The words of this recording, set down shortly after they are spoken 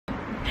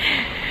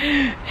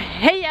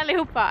Hej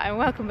allihopa and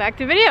welcome back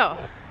to video.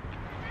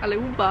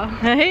 Allihopa.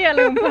 Hej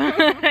allihopa.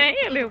 Hej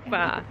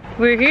allihopa.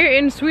 We're here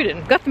in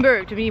Sweden,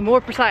 Gothenburg to be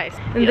more precise.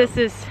 And this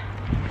is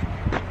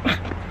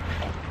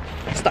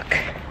stuck.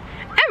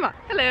 Emma.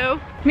 Hello.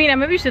 Me and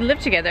Emma used to live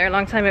together a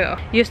long time ago,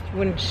 just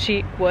when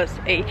she was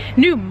a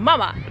new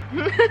mama.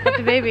 But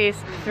the baby is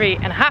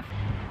 3.5.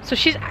 So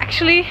she's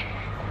actually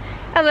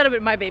a little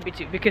bit my baby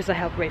too, because I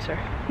helped raise her.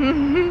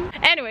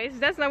 Anyways,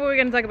 that's not what we're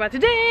gonna talk about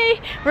today.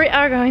 We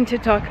are going to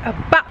talk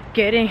about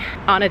getting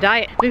on a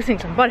diet, losing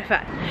some body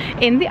fat.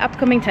 In the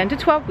upcoming 10 to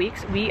 12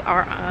 weeks, we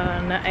are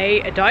on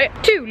a diet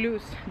to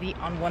lose the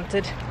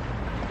unwanted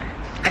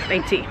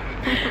FAT.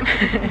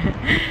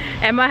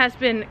 Emma has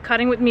been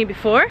cutting with me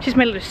before. She's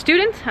my little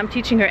student. I'm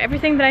teaching her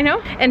everything that I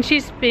know, and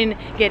she's been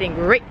getting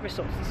great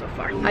results so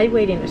far. I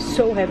weighed in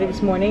so heavy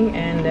this morning,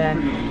 and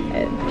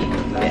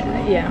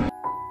yeah.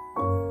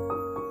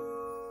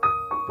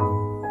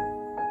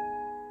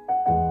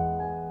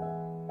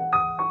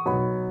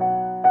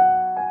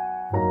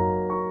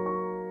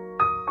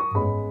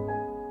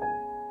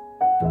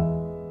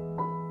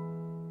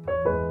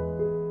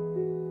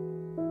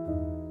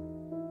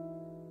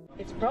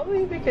 It's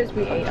probably because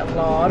we ate a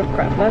lot of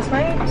crap last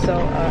night, so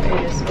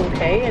it is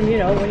okay. And you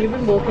know, when you've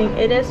been bulking,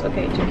 it is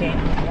okay to gain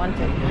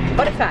unwanted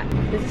body fat.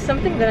 This is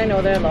something that I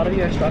know that a lot of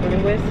you are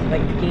struggling with,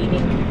 like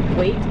gaining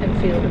weight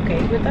and feel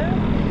okay with that,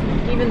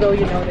 even though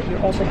you know that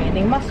you're also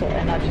gaining muscle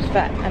and not just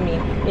fat. I mean,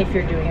 if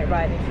you're doing it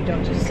right, if you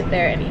don't just sit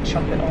there and eat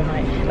chocolate all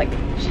night like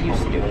she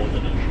used to do.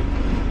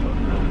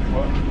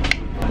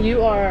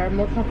 You are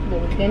more comfortable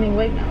with gaining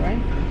weight now,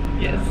 right?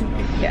 Yes.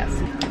 Yes,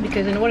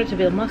 because in order to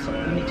build muscle,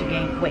 you need to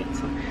gain weight.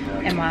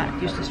 Emma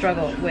used to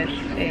struggle with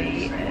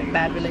a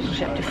bad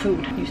relationship to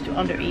food, used to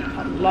undereat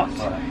a lot,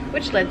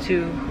 which led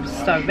to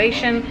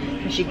starvation,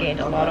 and she gained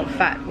a lot of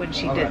fat when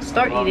she did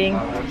start eating,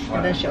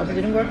 and then she also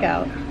didn't work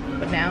out,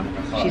 but now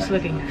she's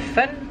looking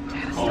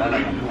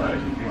fantastic.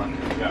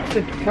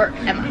 Good work,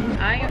 Emma.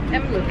 I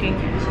am looking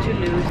to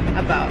lose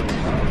about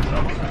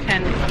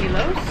 10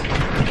 kilos.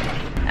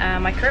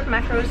 My current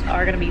macros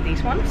are gonna be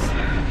these ones.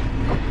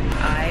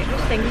 I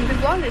was thinking to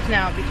vlog this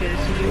now because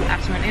you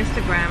asked me on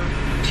Instagram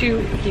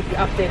to keep you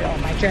updated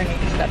on my journey,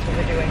 so that's what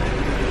we're doing.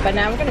 But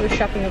now we're going to go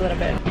shopping a little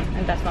bit,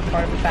 and that's not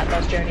part of the fat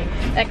loss journey,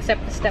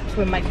 except the steps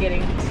we might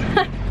getting.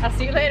 I'll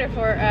see you later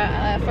for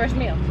first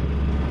meal.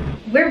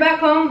 We're back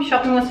home.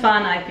 Shopping was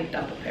fun. I picked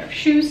up a pair of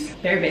shoes,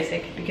 very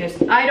basic,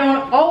 because I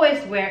don't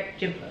always wear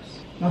gym clothes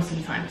most of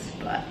the times,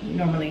 but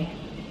normally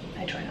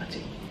I try not to.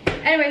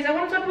 Anyways, I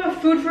want to talk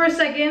about food for a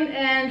second,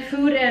 and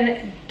food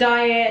and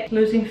diet,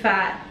 losing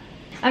fat.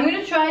 I'm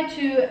gonna try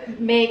to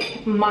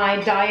make my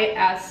diet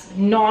as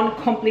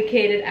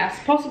non-complicated as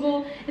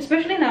possible,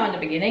 especially now in the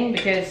beginning,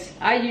 because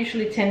I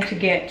usually tend to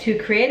get too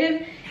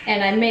creative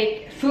and I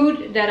make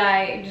food that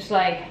I just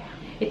like,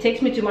 it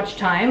takes me too much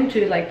time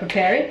to like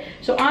prepare it.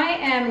 So I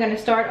am gonna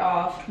start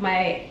off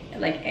my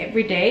like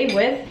every day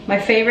with my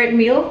favorite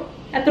meal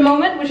at the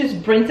moment, which is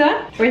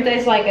brinta. Brinta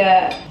is like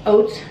a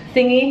oat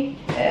thingy.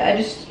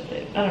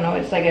 I don't know,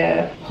 it's like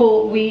a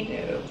whole wheat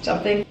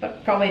something,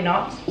 but probably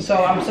not. So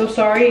I'm so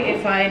sorry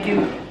if I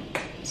do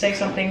say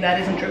something that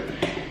isn't true.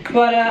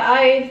 But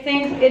I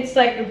think it's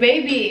like a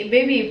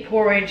baby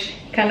porridge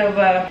kind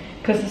of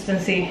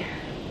consistency.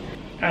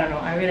 I don't know,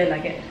 I really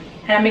like it.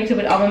 And I mix it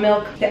with almond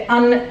milk, the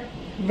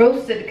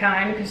unroasted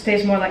kind, because it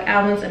tastes more like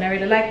almonds, and I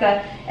really like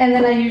that. And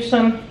then I use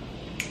some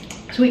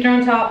sweetener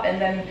on top, and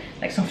then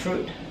like some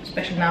fruit.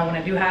 Especially now when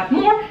I do have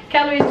more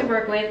calories to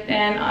work with,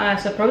 and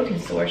as a protein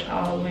source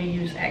I'll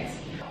use eggs.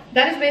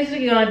 That is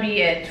basically gonna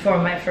be it for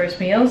my first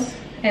meals,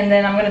 and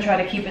then I'm gonna try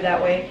to keep it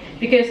that way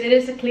because it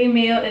is a clean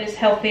meal, it is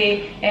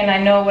healthy, and I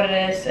know what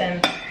it is,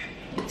 and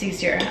it's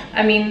easier.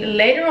 I mean,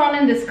 later on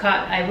in this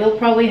cut I will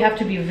probably have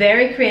to be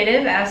very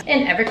creative, as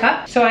in every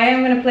cut, so I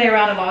am gonna play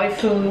around a lot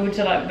with foods,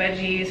 a lot of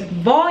veggies,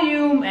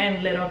 volume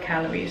and little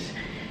calories,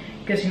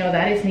 because you know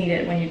that is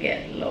needed when you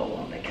get low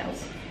on the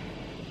calories.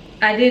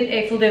 I did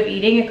a full day of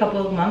eating a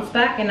couple of months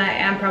back, and I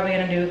am probably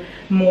gonna do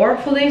more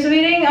full days of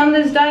eating on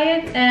this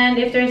diet. And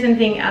if there's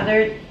anything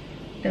other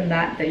than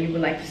that that you would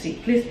like to see,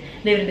 please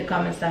leave it in the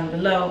comments down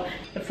below.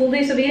 But full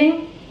days of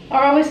eating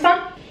are always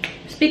fun.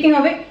 Speaking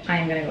of it, I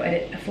am gonna go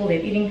edit a full day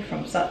of eating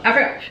from South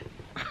Africa.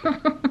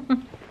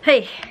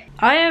 Hey,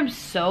 I am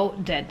so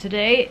dead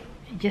today.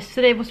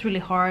 Yesterday was really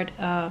hard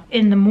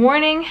in the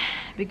morning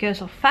because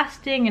of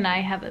fasting, and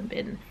I haven't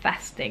been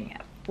fasting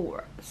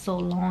for so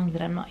long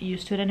that I'm not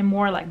used to it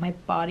anymore. Like my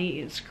body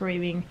is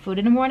craving food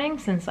in the morning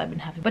since I've been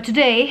having. But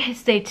today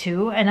is day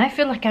 2, and I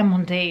feel like I'm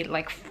on day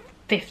like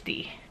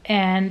 50.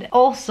 And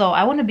also,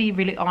 I want to be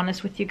really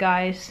honest with you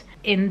guys.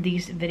 in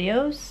these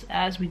videos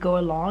as we go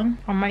along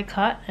on my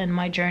cut and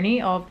my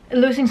journey of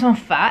losing some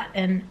fat.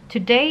 And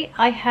today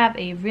I have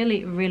a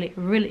really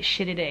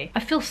shitty day. I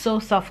feel so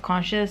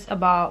self-conscious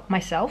about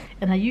myself,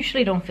 and I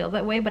usually don't feel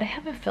that way, but I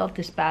haven't felt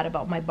this bad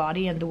about my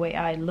body and the way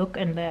I look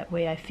and the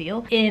way I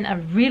feel in a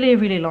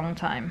really long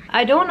time.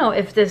 I don't know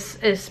if this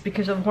is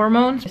because of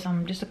hormones.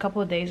 I'm just a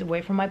couple of days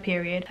away from my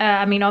period.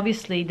 I mean,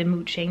 obviously the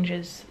mood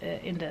changes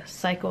in the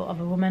cycle of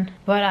a woman,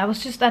 but I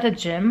was just at a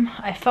gym.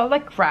 I felt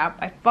like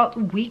crap. I felt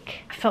weak.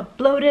 I felt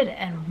bloated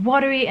and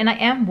watery, and I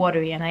am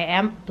watery and I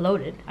am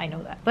bloated. I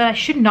know that, but I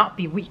should not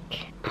be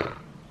weak.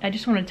 I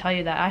just want to tell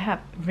you that I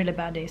have really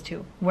bad days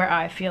too, where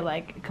I feel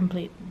like a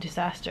complete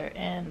disaster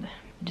and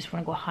I just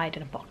want to go hide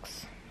in a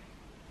box.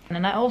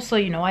 And I also,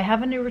 you know, I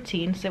have a new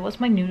routine. So it was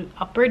my new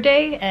upper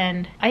day,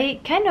 and I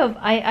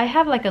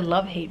have like a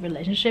love-hate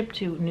relationship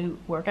to new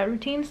workout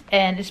routines.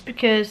 And it's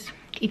because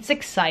it's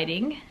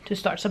exciting to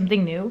start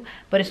something new,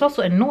 but it's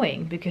also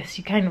annoying because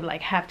you kind of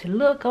like have to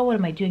look, oh, what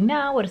am I doing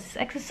now? What is this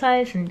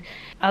exercise? And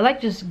I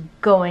like just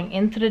going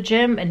into the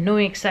gym and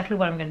knowing exactly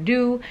what I'm gonna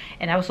do.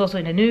 And I was also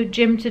in a new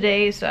gym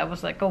today, so I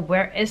was like, oh,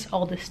 where is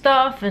all this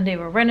stuff? And they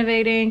were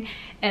renovating,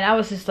 and I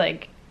was just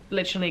like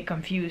literally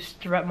confused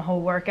throughout my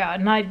whole workout,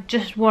 and I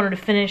just wanted to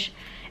finish,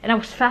 and I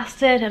was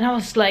fasted, and I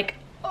was like,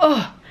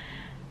 oh,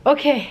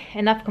 okay,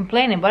 enough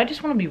complaining, but I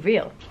just want to be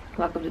real.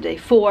 Welcome to day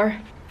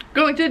 4.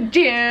 Going to the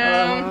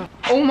gym.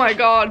 Oh my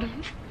god.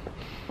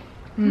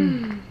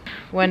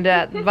 When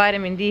that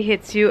vitamin D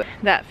hits you,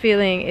 that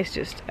feeling is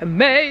just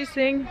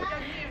amazing.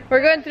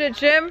 We're going to the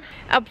gym.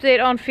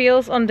 Update on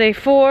feels on day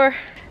 4.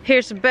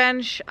 Here's a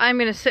bench. I'm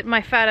gonna sit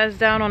my fat ass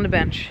down on the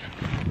bench.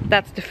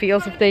 That's the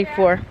feels of day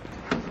 4.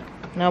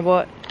 Now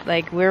what,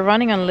 like, we're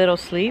running on a little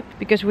sleep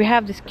because we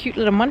have this cute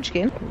little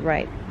munchkin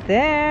right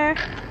there.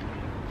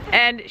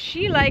 And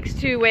she likes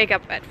to wake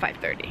up at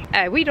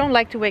 5:30. We don't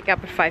like to wake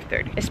up at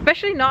 5:30,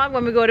 especially not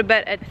when we go to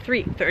bed at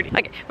 3:30.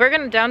 Okay, we're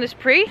gonna down this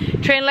pre,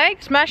 train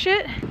leg, smash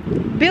it,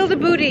 build a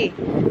booty.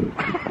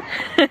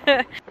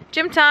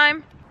 Gym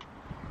time.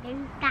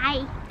 Gym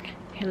time.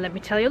 And let me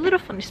tell you a little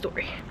funny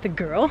story. The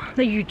girl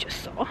that you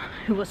just saw,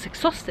 who was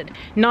exhausted,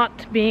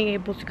 not being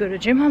able to go to the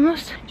gym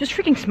almost, just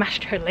freaking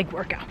smashed her leg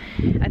workout.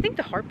 I think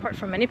the hard part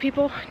for many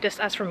people, just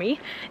as for me,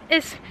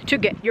 is to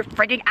get your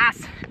freaking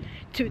ass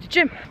to the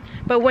gym.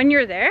 But when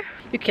you're there,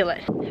 you kill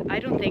it. I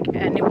don't think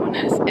anyone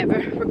has ever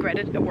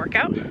regretted a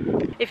workout.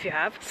 If you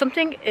have,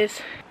 something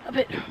is a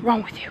bit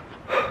wrong with you.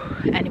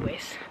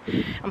 Anyways,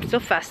 I'm still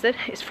fasted.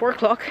 It's 4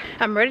 o'clock.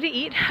 I'm ready to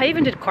eat. I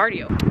even did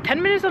cardio.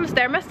 10 minutes on the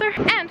Stairmaster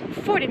and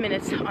 40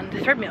 minutes on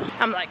the treadmill.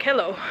 I'm like,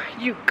 hello,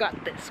 you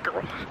got this,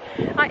 girl.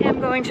 I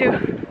am going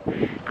to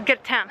get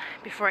a tan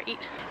before I eat,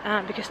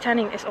 because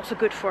tanning is also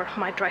good for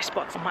my dry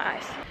spots on my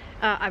eyes.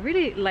 I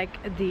really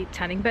like the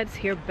tanning beds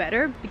here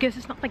better because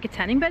it's not like a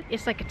tanning bed,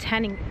 it's like a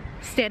tanning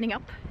standing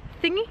up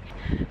thingy.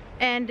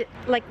 And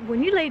like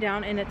when you lay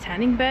down in a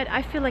tanning bed,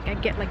 I feel like I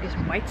get like these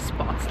white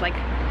spots like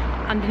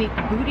underneath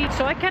the booty.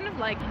 So I kind of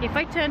like, if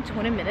I tan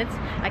 20 minutes,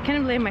 I kind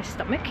of lay my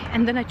stomach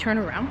and then I turn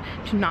around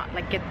to not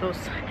like get those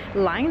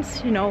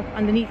lines, you know,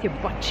 underneath your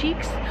butt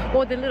cheeks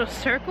or the little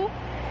circle,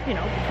 you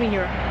know, between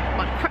your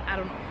butt crack. I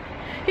don't know.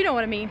 You know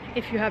what I mean,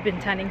 if you have been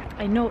tanning.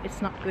 I know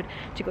it's not good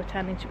to go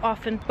tanning too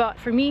often, but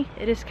for me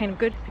it is kind of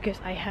good because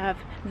I have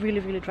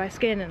really dry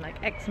skin and like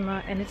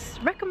eczema, and it's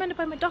recommended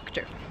by my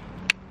doctor.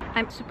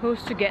 I'm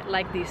supposed to get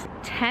like these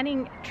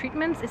tanning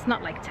treatments. It's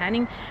not like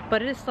tanning,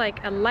 but it is like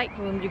a light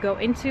room you go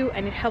into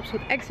and it helps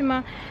with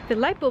eczema. The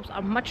light bulbs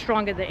are much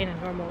stronger than in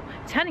a normal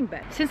tanning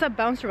bed. Since I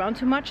bounce around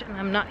too much and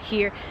I'm not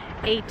here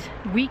 8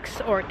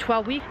 weeks or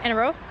 12 weeks in a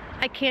row,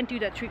 I can't do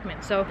that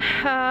treatment. So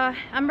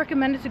I'm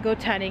recommended to go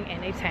tanning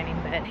in a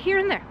tanning bed here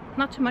and there.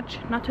 Not too much,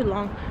 not too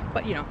long,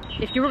 but you know,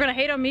 if you were gonna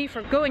hate on me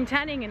for going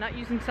tanning and not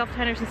using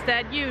self-tanners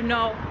instead, you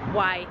know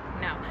why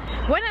now.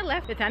 When I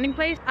left the tanning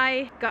place,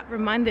 I got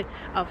reminded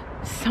of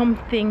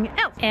something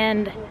else,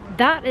 and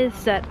that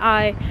is that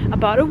I,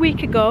 about a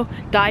week ago,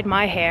 dyed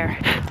my hair.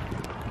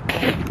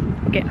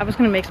 Okay, I was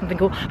gonna make something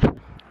cool.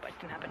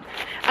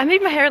 I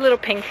made my hair a little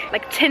pink,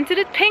 like tinted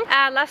it pink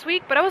last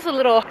week, but I was a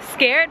little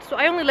scared, so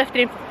I only left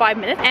it in for 5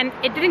 minutes and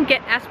it didn't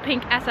get as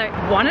pink as I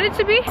wanted it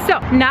to be. So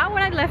now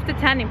when I left the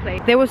tanning place,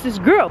 there was this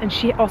girl and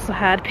she also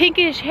had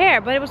pinkish hair,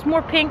 but it was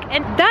more pink,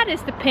 and that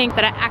is the pink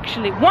that I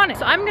actually wanted.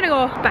 So I'm gonna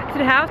go back to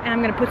the house and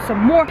I'm gonna put some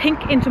more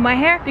pink into my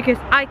hair because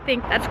I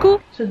think that's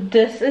cool. So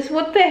this is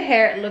what the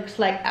hair looks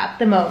like at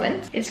the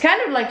moment. It's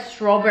kind of like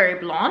strawberry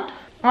blonde.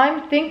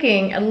 I'm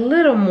thinking a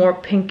little more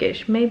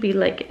pinkish, maybe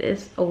like it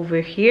is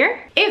over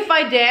here. If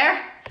I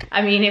dare.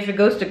 I mean, if it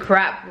goes to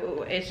crap,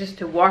 it's just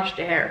to wash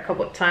the hair a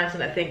couple of times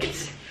and I think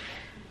it's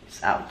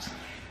out.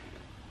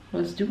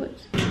 Let's do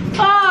it.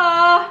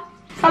 Ah,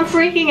 I'm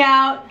freaking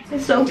out.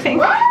 It's so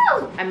pink.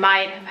 Whoa! I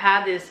might have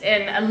had this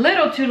in a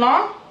little too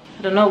long.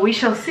 I don't know, we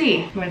shall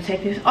see. I'm gonna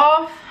take this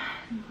off.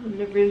 I'm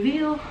gonna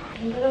reveal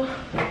a little.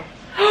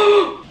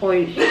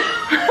 Oi.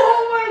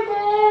 Oh my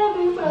god.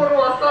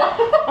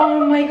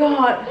 Oh my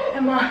god,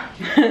 Emma.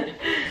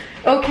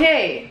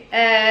 Okay,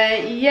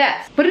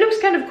 yes. But it looks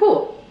kind of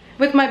cool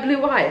with my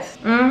blue eyes.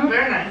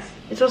 Very nice.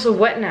 It's also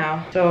wet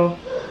now, so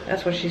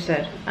that's what she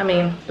said. I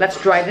mean, let's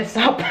dry this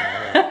up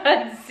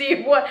and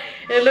see what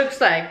it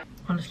looks like.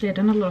 Honestly, I've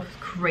done a lot of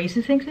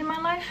crazy things in my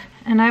life,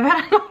 and I've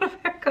had a lot of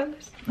hair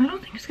colors. I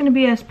don't think it's gonna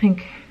be as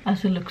pink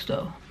as it looks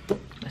though.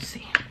 Let's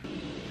see.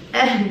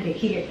 And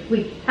here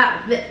we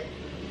have it.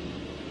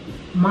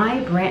 My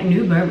brand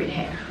new mermaid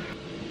hair.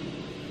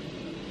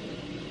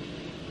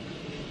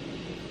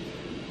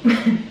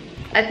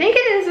 I think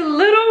it is a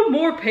little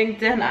more pink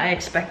than I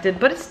expected,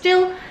 but it's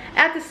still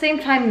at the same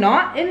time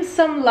not. In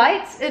some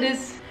lights it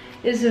is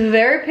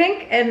very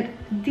pink, and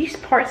these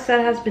parts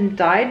that has been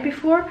dyed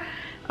before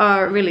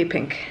are really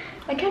pink.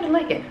 I kind of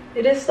like it.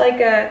 It is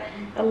like a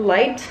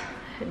light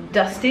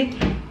dusty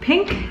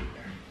pink.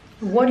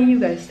 What do you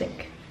guys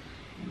think?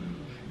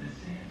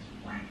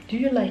 Do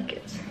you like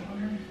it?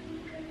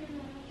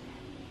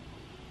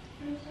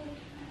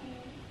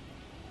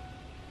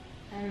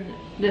 And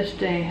this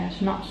day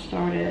has not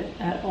started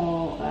at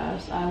all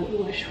as I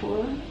would wish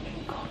for.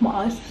 God,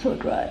 my eyes are so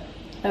dry.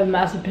 I have a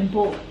massive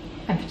pimple.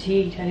 I'm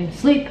fatigued. I didn't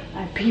sleep.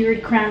 I have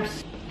period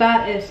cramps.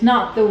 That is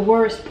not the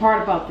worst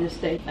part about this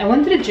day. I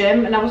went to the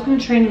gym and I was gonna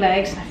train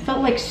legs. I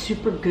felt like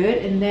super good,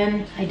 and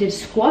then I did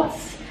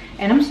squats.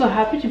 And I'm so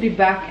happy to be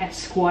back at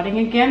squatting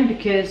again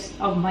because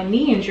of my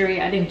knee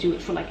injury. I didn't do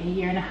it for like a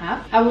year and a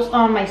half. I was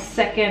on my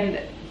second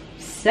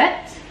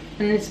set.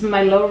 And it's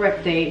my low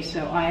rep day,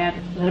 so I had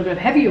a little bit of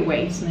heavier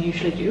weights than I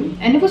usually do.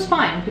 And it was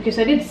fine because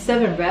I did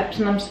 7 reps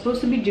and I'm supposed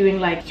to be doing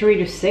like 3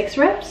 to 6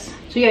 reps.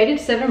 So yeah, I did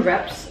 7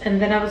 reps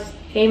and then I was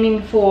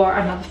aiming for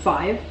another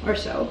 5 or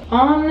so.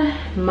 On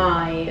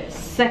my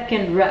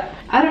second rep,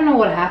 I don't know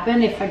what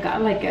happened, if I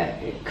got like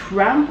a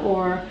cramp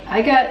or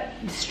I got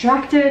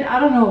distracted. I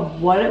don't know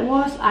what it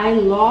was. I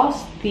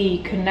lost the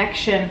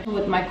connection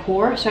with my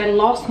core. So I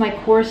lost my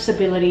core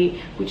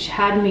stability, which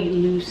had me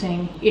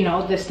losing, you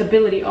know, the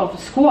stability of the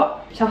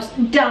squat. So I was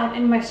down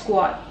in my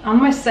squat on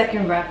my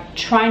second rep,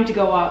 trying to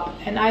go up,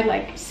 and I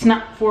like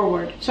snapped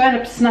forward. So I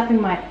ended up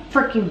snapping my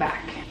freaking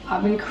back.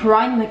 I've been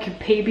crying like a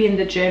baby in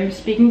the gym,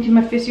 speaking to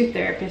my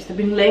physiotherapist. I've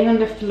been laying on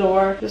the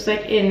floor, just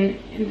like in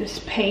this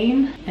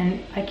pain,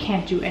 and I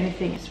can't do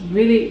anything. It's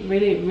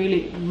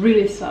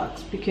really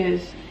sucks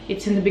because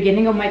it's in the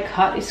beginning of my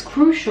cut. It's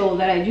crucial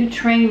that I do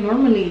train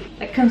normally,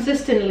 like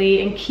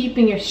consistently, and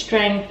keeping your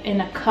strength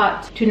in a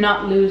cut to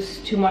not lose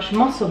too much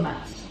muscle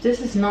mass.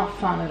 This is not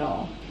fun at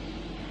all.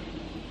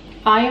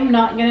 I am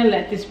not gonna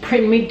let this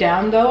bring me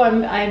down though.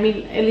 I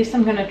mean, at least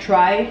I'm gonna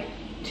try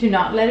to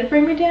not let it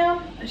bring me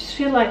down. I just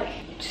feel like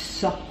it just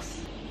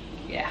sucks.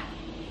 Yeah,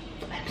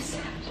 I'm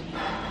sad.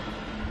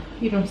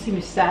 You don't see me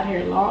sad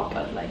here a lot,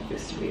 but like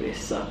this really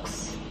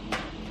sucks.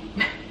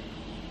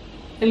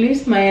 At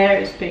least my hair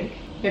is pink,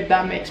 if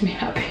that makes me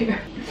happier.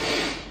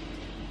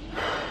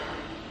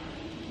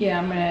 Yeah,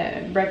 I'm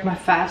gonna break my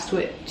fast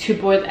with 2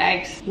 boiled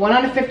eggs,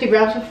 150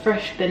 grams of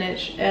fresh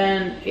spinach,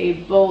 and a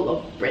bowl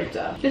of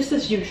Brenta. Just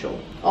as usual,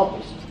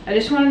 almost. I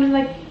just wanted to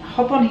like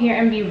hop on here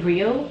and be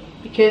real,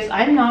 because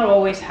I'm not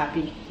always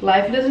happy.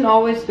 Life doesn't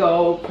always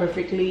go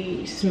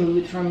perfectly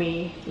smooth for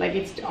me. Like,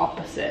 it's the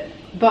opposite.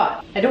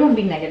 But I don't want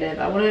to be negative.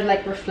 I want to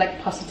like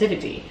reflect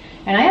positivity.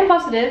 And I am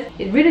positive.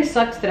 It really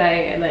sucks that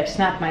I like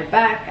snapped my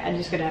back. I'm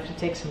just gonna have to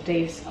take some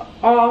days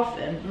off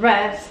and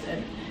rest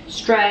and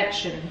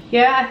stretch. And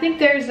yeah, I think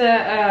there's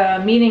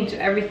a meaning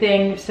to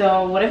everything.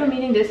 So whatever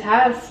meaning this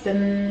has,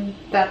 then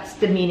that's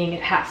the meaning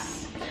it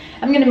has.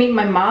 I'm gonna meet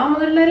my mom a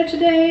little later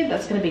today.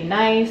 That's gonna be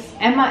nice.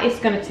 Emma is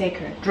gonna take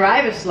her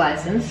driver's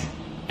license.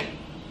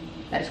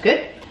 That's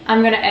good.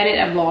 I'm gonna edit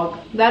a vlog.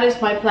 That is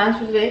my plans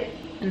for today.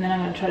 And then I'm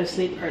gonna try to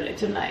sleep early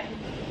tonight.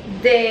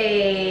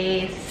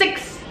 Day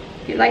 6.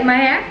 You like my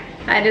hair?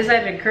 I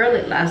decided to curl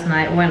it last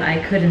night when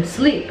I couldn't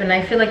sleep. And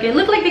I feel like I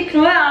look like the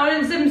clown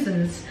in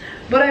Simpsons.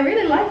 But I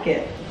really like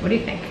it. What do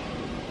you think?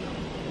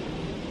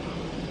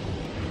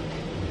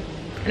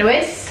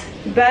 Anyways.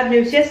 Bad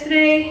news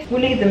yesterday.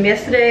 We leave them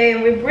yesterday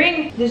and we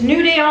bring this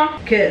new day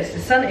on because the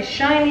sun is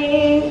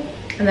shining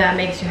and that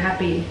makes you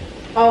happy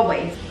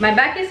always. My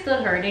back is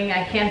still hurting.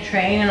 I can't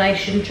train and I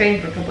shouldn't train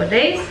for a couple of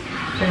days.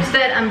 So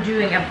instead I'm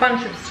doing a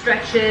bunch of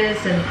stretches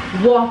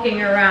and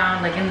walking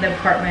around like in the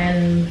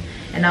apartment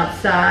and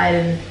outside,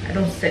 and I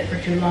don't sit for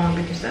too long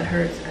because that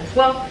hurts as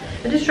well.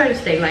 I just try to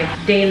stay like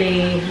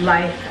daily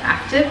life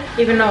active,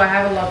 even though I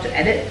have a lot to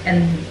edit,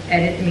 and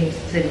edit means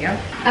sitting up.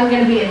 I'm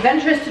gonna be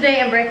adventurous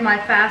today and break my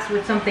fast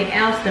with something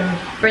else than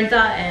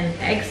Brenta and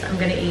eggs. I'm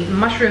gonna eat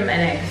mushroom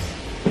and eggs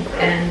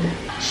and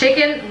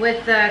chicken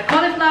with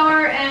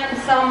cauliflower and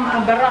some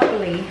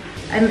broccoli.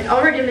 I'm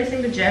already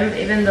missing the gym,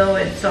 even though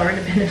it's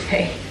already been a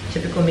day.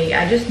 Typical me.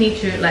 I just need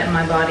to let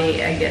my body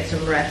get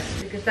some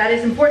rest, because that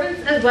is important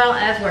as well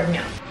as working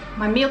out.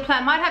 My meal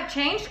plan might have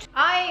changed.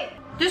 I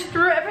just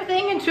threw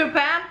everything into a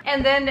pan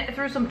and then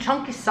threw some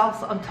chunky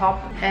salsa on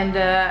top, and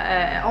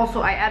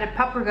also I added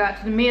paprika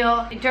to the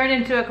meal. It turned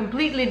into a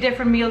completely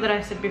different meal that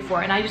I said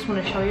before, and I just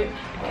want to show you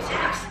because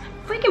it looks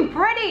freaking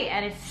pretty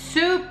and it's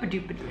super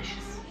duper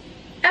delicious.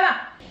 Emma,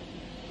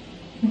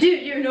 do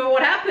you know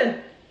what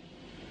happened?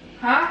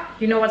 Huh?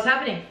 You know what's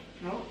happening?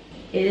 No.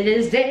 It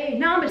is day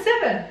number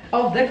 7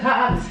 of the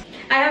cards.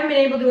 I haven't been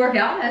able to work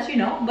out, as you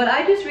know, but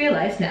I just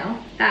realized now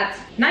at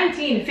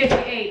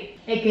 19:58,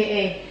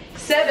 aka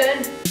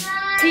 7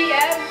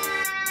 p.m.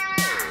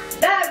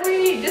 that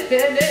we just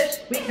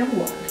finished week number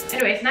 1.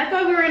 Anyways, and I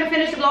thought we were gonna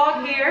finish the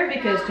vlog here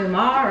because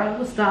tomorrow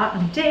we'll start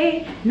on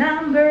day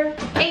number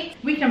 8,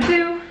 week number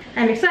 2.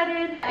 I'm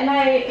excited, and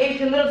I ate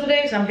a little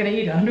today, so I'm gonna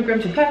eat 100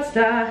 grams of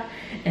pasta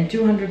and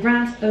 200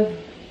 grams of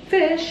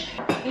fish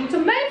and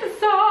tomato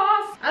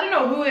sauce. I don't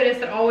know who it is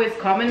that always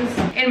comments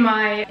in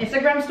my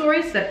Instagram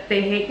stories that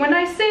they hate when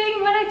I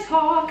sing, when I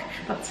talk,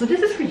 but so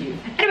this is for you.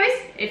 Anyways,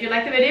 if you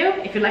like the video,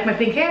 if you like my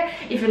pink hair,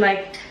 if you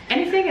like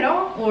anything at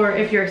all, or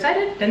if you're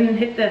excited, then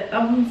hit the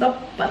thumbs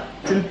up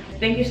button.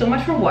 Thank you so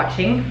much for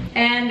watching,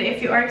 and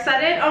if you are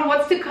excited on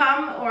what's to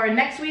come, or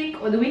next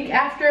week, or the week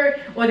after,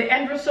 or the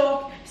end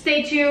result,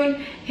 stay tuned,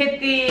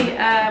 hit the,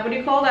 what do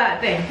you call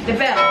that thing? The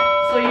bell,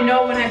 so you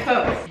know when I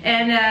post.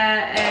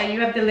 And you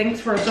have the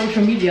links for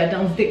social media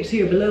downstairs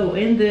here below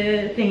in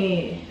the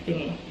thingy.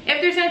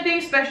 If there's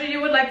anything special you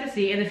would like to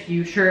see in the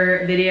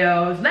future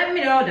videos, let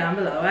me know down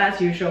below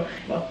as usual.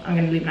 Well, I'm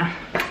gonna leave now.